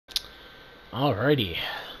Alrighty.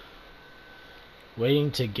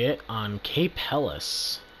 Waiting to get on Cape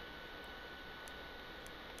Helles.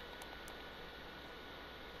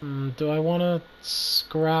 Do I want to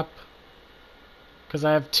scrap? Because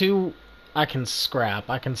I have two I can scrap.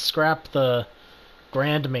 I can scrap the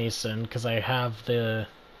Grand Mason because I have the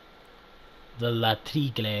La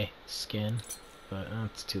Trigle skin. But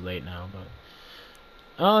it's too late now. But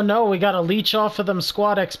oh no, we gotta leech off of them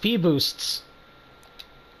squad XP boosts.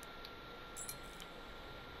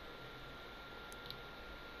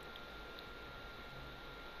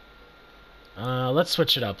 Let's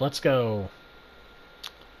switch it up. Let's go.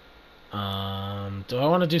 Do I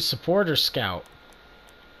want to do support or scout?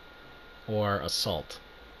 Or assault?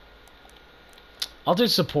 I'll do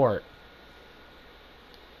support.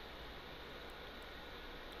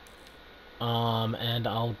 And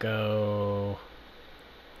I'll go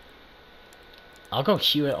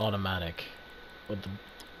Hewitt automatic with the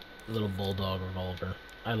little bulldog revolver.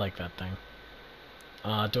 I like that thing.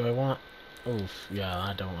 Do I want... Oof, yeah,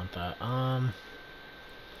 I don't want that.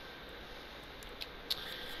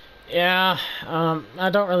 Yeah, I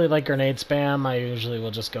don't really like grenade spam. I usually will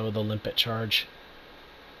just go with the limpet charge.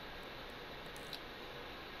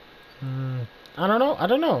 I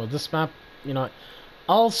don't know. This map, you know,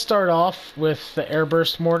 I'll start off with the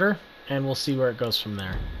airburst mortar, and we'll see where it goes from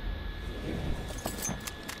there.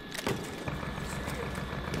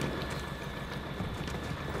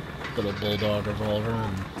 Little bulldog revolver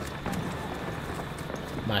and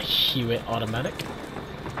my Hewitt automatic.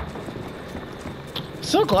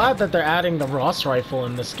 So glad that they're adding the Ross rifle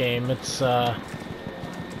in this game. It's as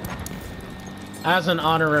an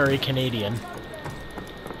honorary Canadian,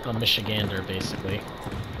 a Michigander basically,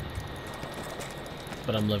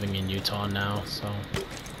 but I'm living in Utah now, so.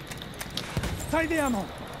 Tie the ammo.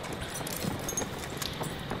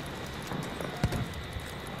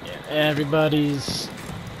 Yeah, everybody's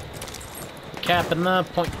capping the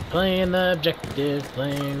point, playing the objective,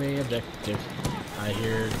 playing the objective. I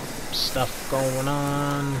hear stuff going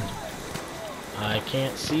on. I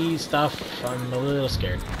can't see stuff. I'm a little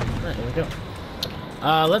scared. Alright, here we go.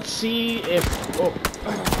 Let's see if... Oh,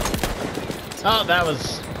 oh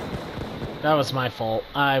that was my fault.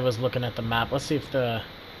 I was looking at the map. Let's see if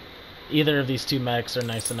either of these two medics are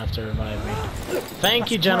nice enough to revive me.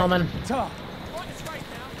 Thank you, gentlemen.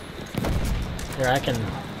 Here, I can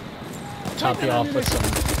top you off with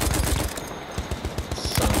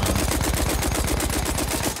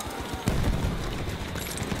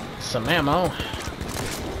some ammo.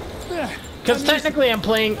 Because technically I'm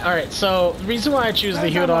playing... Alright, so the reason why I choose the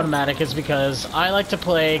Hewitt automatic is because I like to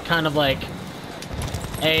play kind of like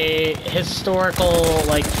a historical,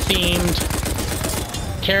 like, themed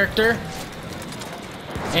character.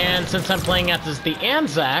 And since I'm playing as the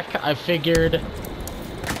Anzac, I figured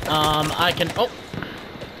I can... Oh!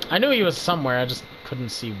 I knew he was somewhere, I just couldn't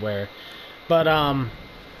see where. But, I'm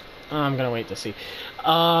gonna wait to see.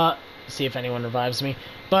 See if anyone revives me.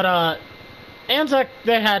 But, Anzac,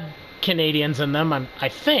 they had Canadians in them, I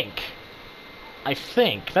think.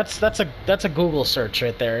 That's a Google search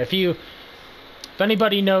right there. If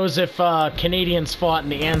anybody knows if Canadians fought in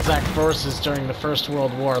the Anzac forces during the First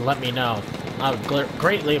World War, let me know. I would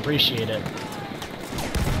greatly appreciate it.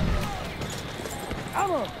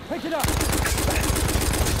 Ammo, pick it up.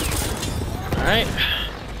 Alright.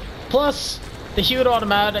 Plus, the Hewitt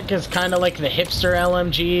automatic is kind of like the hipster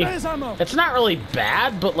LMG. It's not really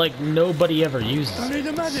bad, but like nobody ever uses it.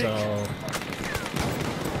 So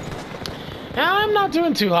yeah, I'm not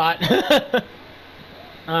doing too hot.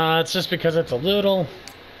 It's just because it's a little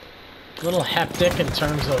hectic in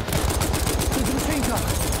terms of...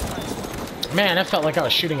 Man, it felt like I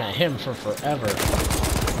was shooting at him for forever.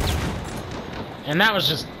 And that was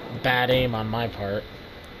just bad aim on my part.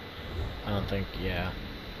 I don't think, yeah.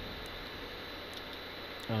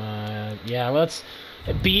 Yeah, well,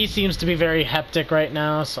 B seems to be very hectic right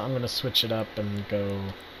now, so I'm gonna switch it up and go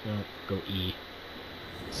E.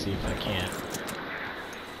 See if I can't.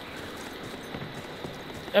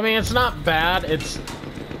 I mean, it's not bad. It's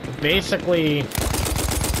basically...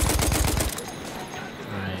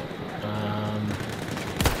 Alright,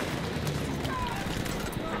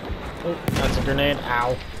 oh, that's a grenade.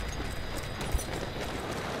 Ow.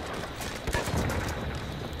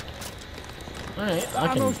 Alright, I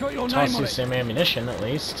can toss you some ammunition at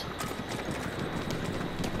least.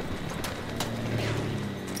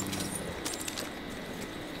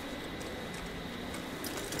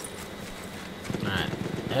 Alright,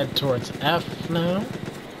 head towards F now.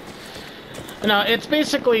 No, it's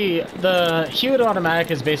basically, the Hewitt automatic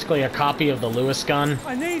is basically a copy of the Lewis gun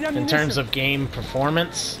in terms of game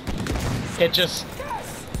performance. It just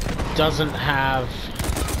doesn't have...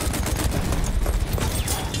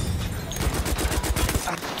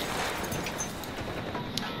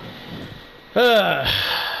 Yeah,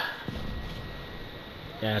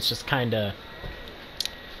 it's just kind of...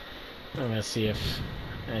 I'm gonna see if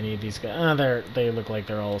any of these guys... they look like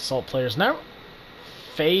they're all assault players. Now,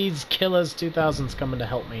 Phase Killers 2000's coming to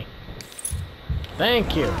help me.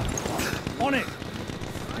 Thank you. On it.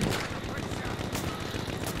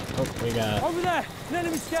 Oh, we got... Over there, an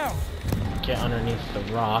enemy scout. Get underneath the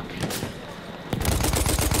rock.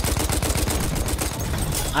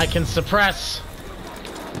 I can suppress.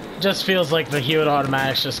 Just feels like the Hewitt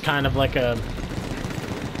automatic's just kind of like a...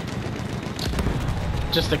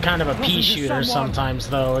 Just a kind of a pea shooter sometimes,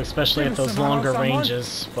 though, especially at those longer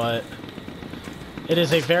ranges, but... It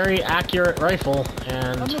is a very accurate rifle,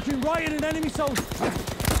 and... I'm looking right at an enemy soldier.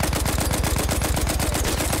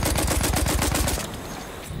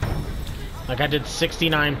 Like, I did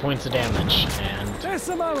 69 points of damage, and... There's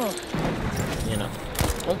some ammo. You know...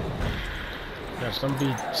 Oh. Gosh, don't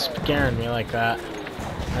be scaring me like that.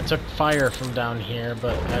 I took fire from down here,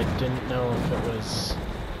 but I didn't know if it was...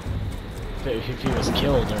 If he was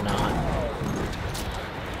killed or not.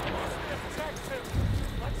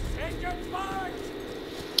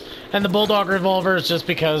 And the Bulldog revolver is just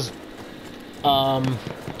because... I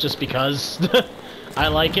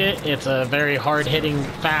like it. It's a very hard-hitting,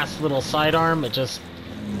 fast little sidearm. It just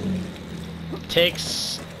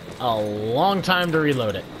takes a long time to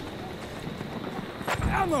reload it.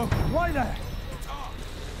 Ammo, right there.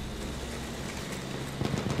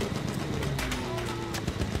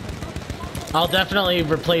 I'll definitely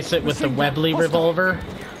replace it with the Webley revolver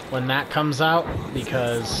when that comes out,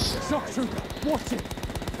 because... Shock trooper, watch it.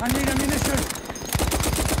 I need ammunition.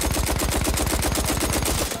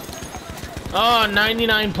 Oh,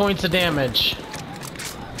 99 points of damage.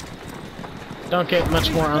 Don't get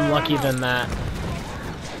much more unlucky than that.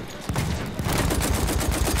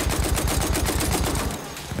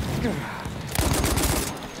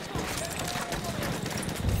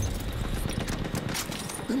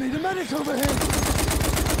 I need a medic over here.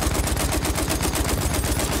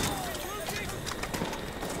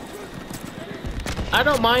 I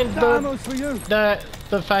don't mind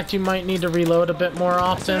the fact you might need to reload a bit more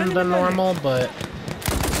often than normal, but...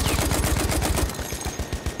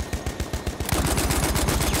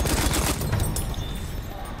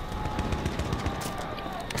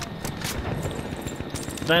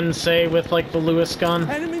 Then say with like the Lewis gun,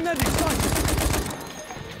 Enemy medic sighted.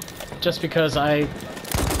 just because Enemy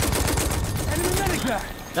medic there.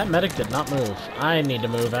 that medic did not move. I need to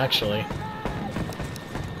move, actually.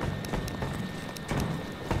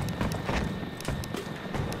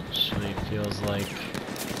 Actually feels like...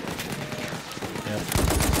 Yep.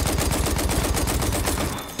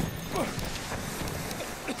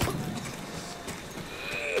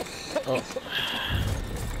 Oh.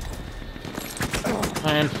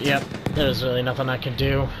 And, yep, there's really nothing I can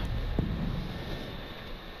do.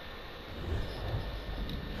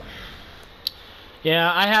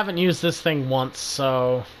 Yeah, I haven't used this thing once,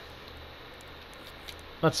 so...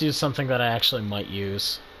 Let's use something that I actually might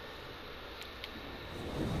use.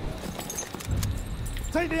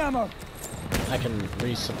 Take the ammo. I can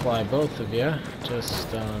resupply both of you.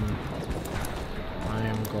 Just, I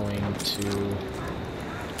am going to...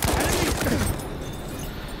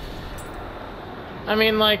 I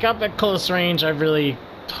mean, like, up at close range, I really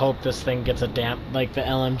hope this thing gets a like, the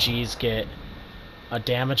LMGs get a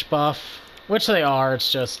damage buff. Which they are,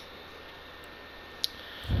 it's just...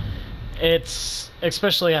 It's...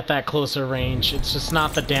 Especially at that closer range, it's just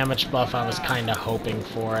not the damage buff I was kinda hoping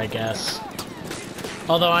for, I guess.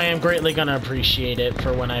 Although I am greatly gonna appreciate it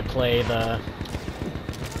for when I play the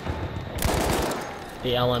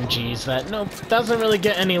LMGs that, nope, doesn't really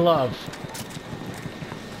get any love.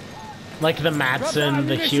 Like the Madsen,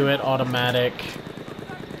 the Hewitt automatic.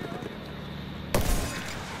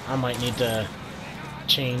 I might need to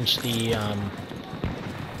change the,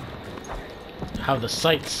 how the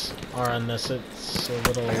sights are on this. It's a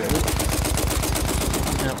little...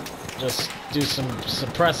 Yep, just do some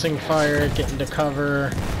suppressing fire, get into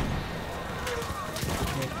cover.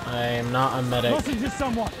 I am not a medic. I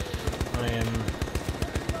am...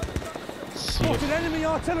 See if... enemy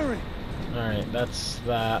artillery. Alright, that's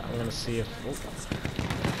that. I'm gonna see if...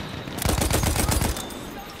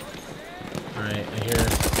 Alright, I hear...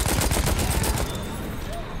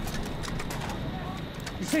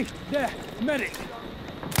 You see, there, medic.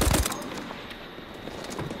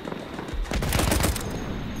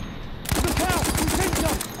 Look out, we think so.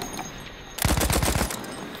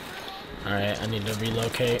 Alright, I need to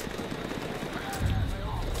relocate.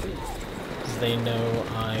 Because they know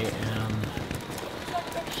I am...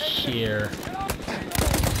 here.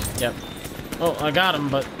 Yep. Oh, I got him,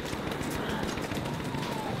 but...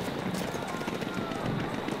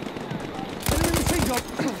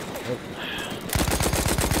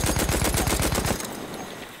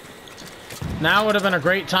 Now would have been a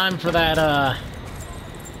great time for that,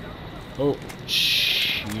 Oh,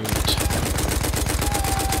 shoot.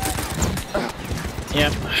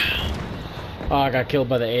 Yep. Oh, I got killed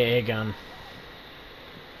by the AA gun.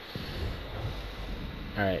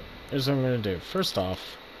 Alright, here's what I'm gonna do. First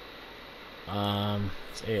off,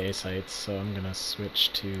 it's AA sights, so I'm gonna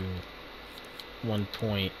switch to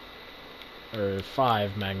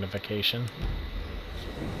 1.5 magnification.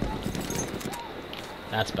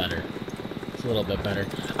 That's better. It's a little bit better.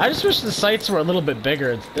 I just wish the sights were a little bit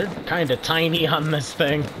bigger. They're kind of tiny on this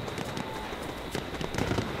thing. You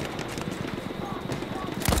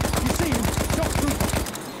see him? Shock trooper.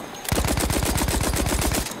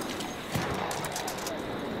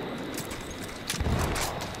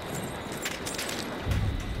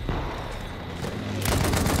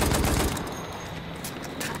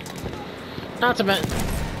 Not to mention,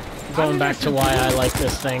 going back to why I like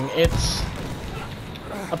this thing, it's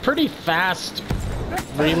a pretty fast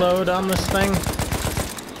reload on this thing.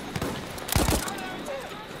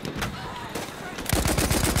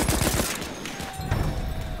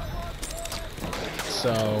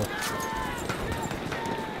 So...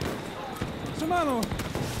 Some ammo.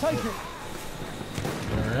 Take it.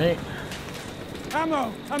 Alright.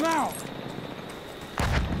 Ammo. I'm out.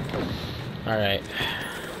 Alright.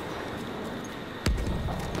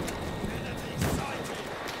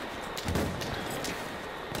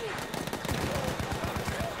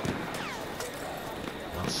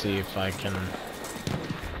 Let's see if I can...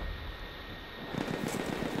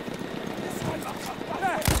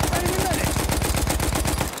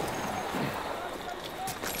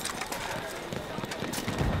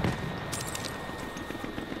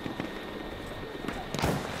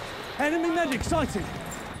 Enemy medic sighted.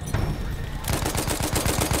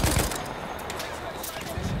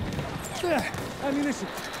 There, ammunition.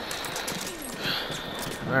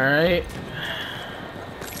 Alright.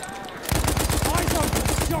 Eyes open.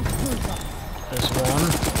 Shock trooper. There's one.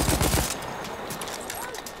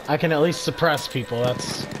 I can at least suppress people.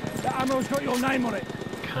 That's That ammo's got your name on it.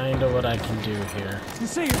 kind of what I can do here. You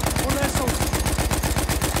see him? On their soldiers.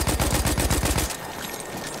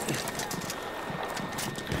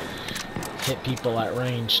 Hit people at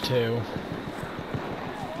range, too.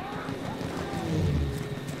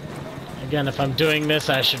 Again, if I'm doing this,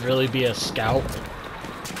 I should really be a scout.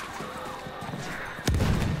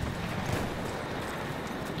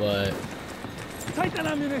 But... Take that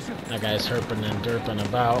ammunition. that guy's herping and derping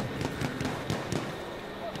about.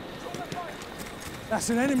 That's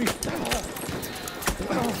an enemy.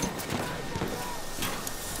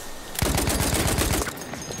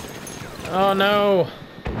 Oh no!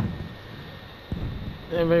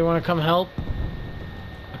 Anybody want to come help?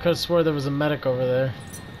 I could have swore there was a medic over there.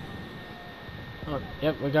 Oh,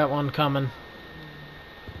 yep, we got one coming.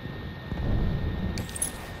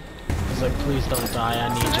 He's like, please don't die, I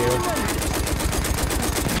need you.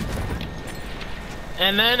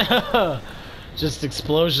 And then, just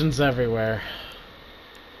explosions everywhere.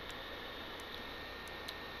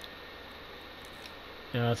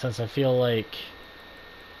 You know, since I feel like...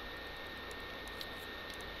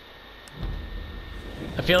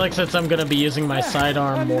 since I'm gonna be using my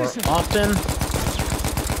sidearm more often...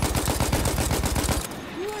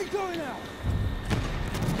 You ain't going out.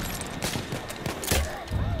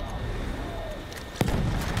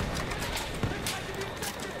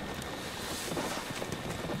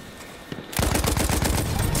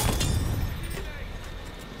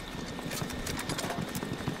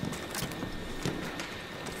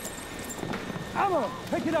 Ammo,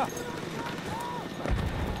 pick it up.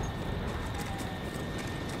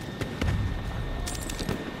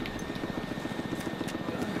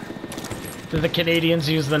 Did the Canadians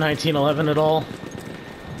use the 1911 at all?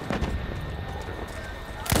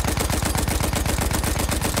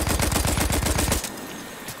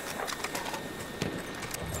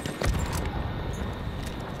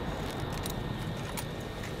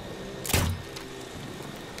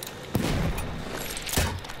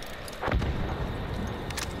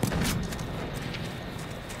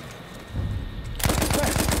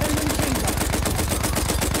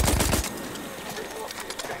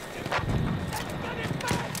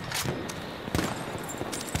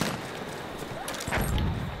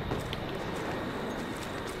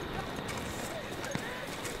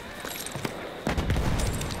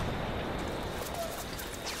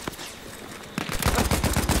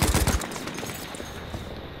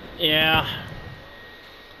 Yeah.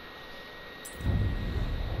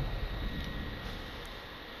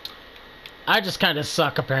 I just kind of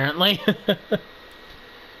suck, apparently.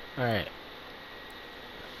 Alright.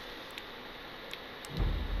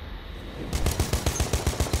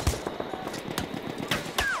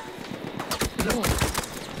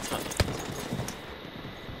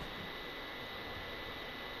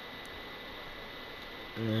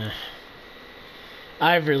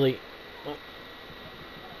 I really...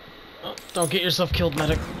 Oh, don't get yourself killed,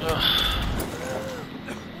 medic. Ugh.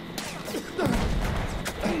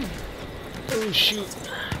 Oh, shoot.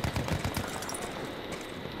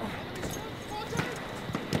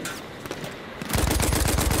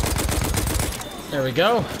 There we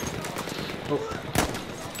go. Oh.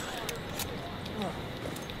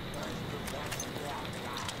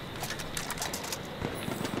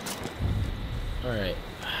 Alright.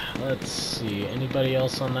 Let's see. Anybody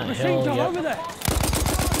else on that hill yet? Over there.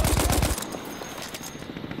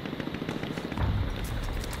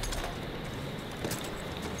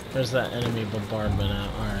 There's that enemy bombardment at.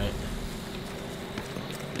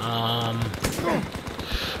 Alright.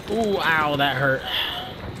 Ooh, ow, that hurt.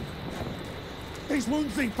 He's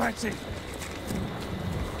wounded, Patsy.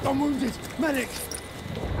 I'm wounded. Medic.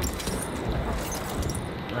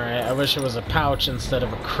 Alright, I wish it was a pouch instead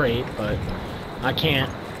of a crate, but I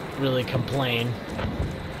can't really complain.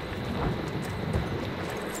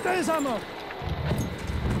 There's ammo.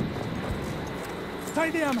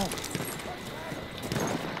 Take the ammo.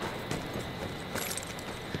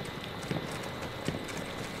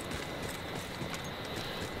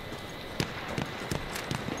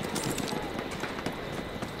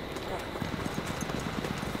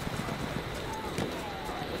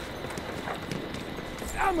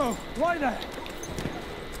 Ammo, right there.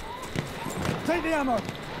 Take the ammo.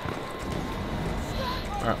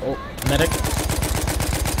 Alright, oh, medic.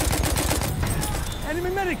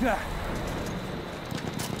 Enemy medic there.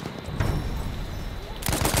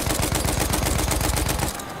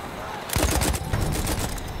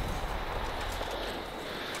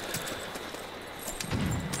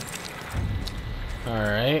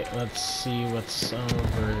 Alright, let's see what's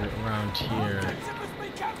over around here.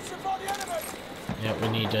 Yeah, we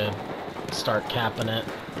need to start capping it.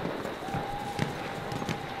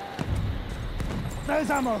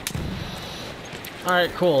 There's ammo.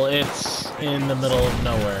 Alright, cool. It's in the middle of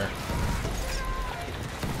nowhere.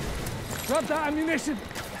 Grab that ammunition.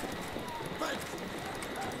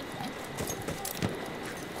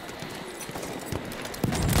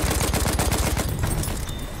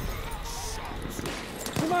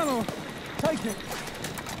 Some ammo. Take it.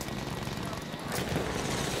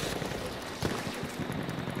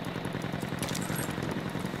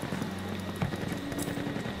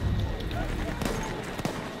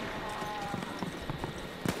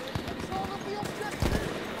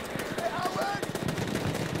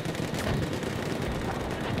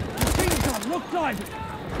 Look, diving.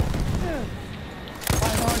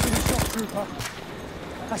 I'm already a shock trooper.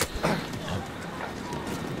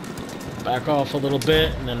 Back off a little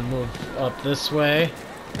bit and then move up this way.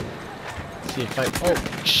 See if I... Oh,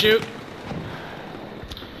 shoot!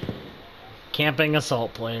 Camping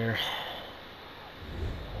assault player.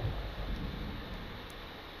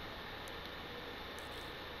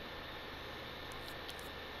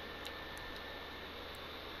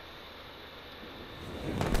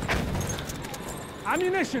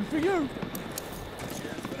 Ammunition for you.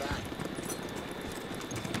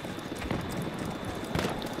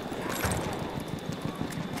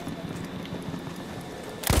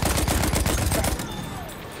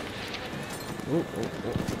 Ooh, ooh,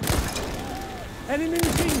 ooh. Enemy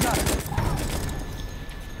machine gun.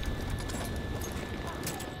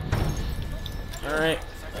 Alright,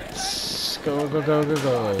 let's go, go, go, go,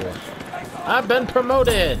 go. I've been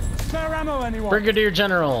promoted! Spare ammo, anyone? Brigadier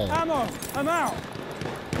General. Ammo. I'm out.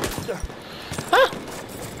 Ah!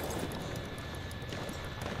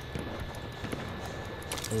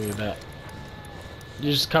 Ooh, that.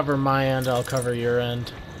 You just cover my end, I'll cover your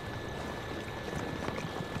end.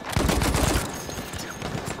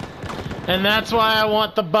 And that's why I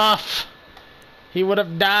want the buff. He would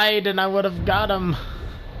have died and I would have got him.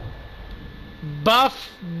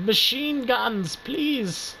 Buff machine guns,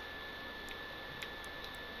 please.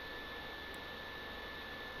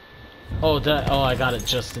 Oh, I got it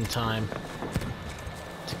just in time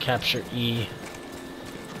to capture E.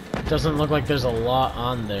 Doesn't look like there's a lot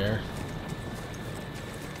on there.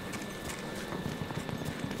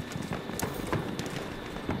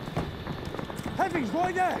 Heavy's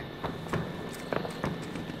right there.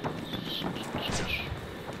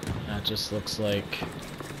 That just looks like...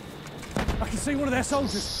 I can see one of their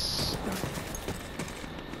soldiers.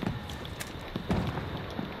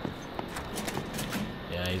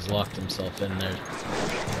 Yeah, he's locked himself in there.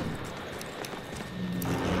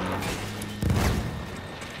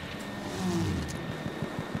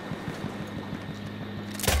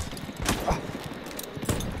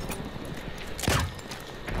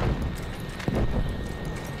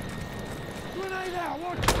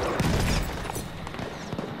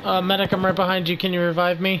 Medic, I'm right behind you. Can you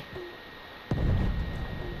revive me?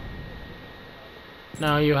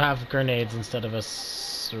 No, you have grenades instead of a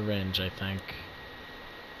syringe, I think.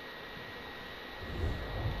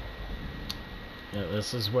 Yeah,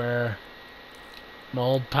 this is where my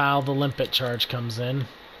old pal, the limpet charge, comes in.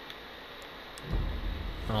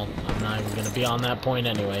 Well, I'm not even going to be on that point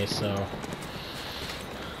anyway, so...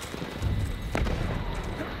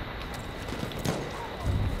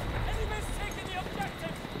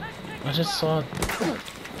 I just saw...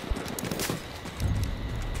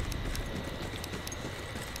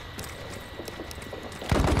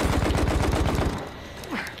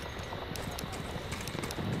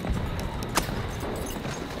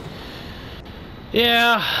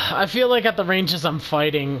 Yeah, I feel like at the ranges I'm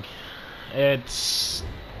fighting, I'm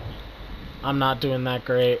not doing that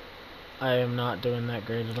great. I am not doing that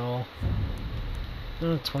great at all.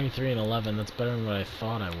 23 and 11, that's better than what I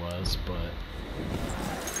thought I was, but...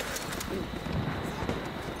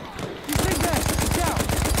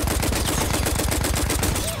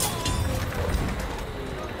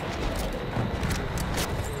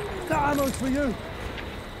 That ammo's for you.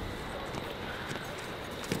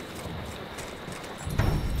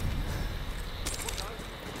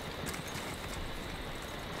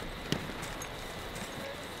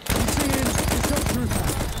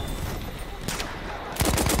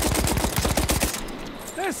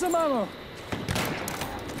 There's some ammo.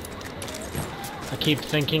 I keep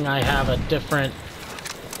thinking I have a different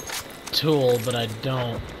tool, but I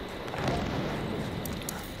don't.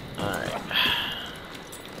 Alright.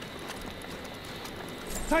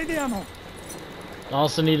 Take the ammo. I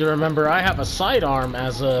also need to remember I have a sidearm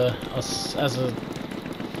as a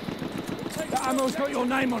That ammo's got your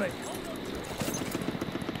name on it.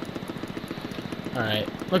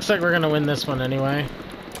 Alright. Looks like we're gonna win this one anyway.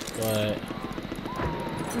 But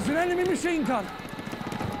There's an enemy machine gun.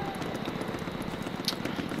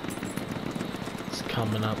 it's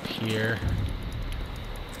coming up here.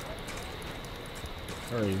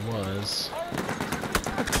 Or he was.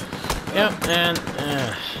 Yep, and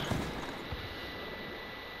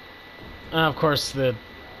of course the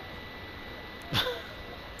oh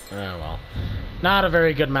well. Not a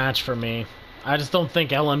very good match for me. I just don't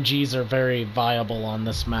think LMGs are very viable on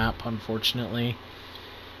this map, unfortunately.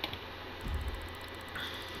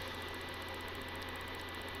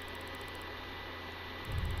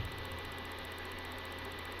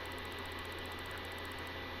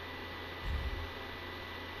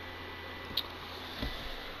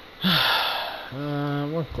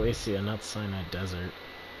 What Glacia, not Sinai Desert.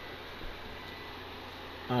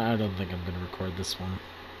 I don't think I'm going to record this one.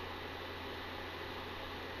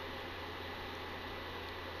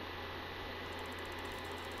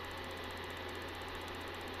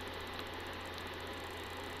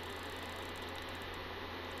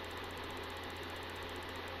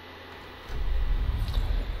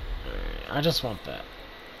 I just want that.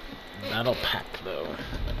 That'll pack, though.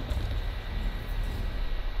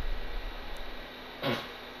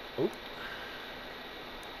 Oh.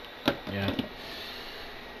 Yeah.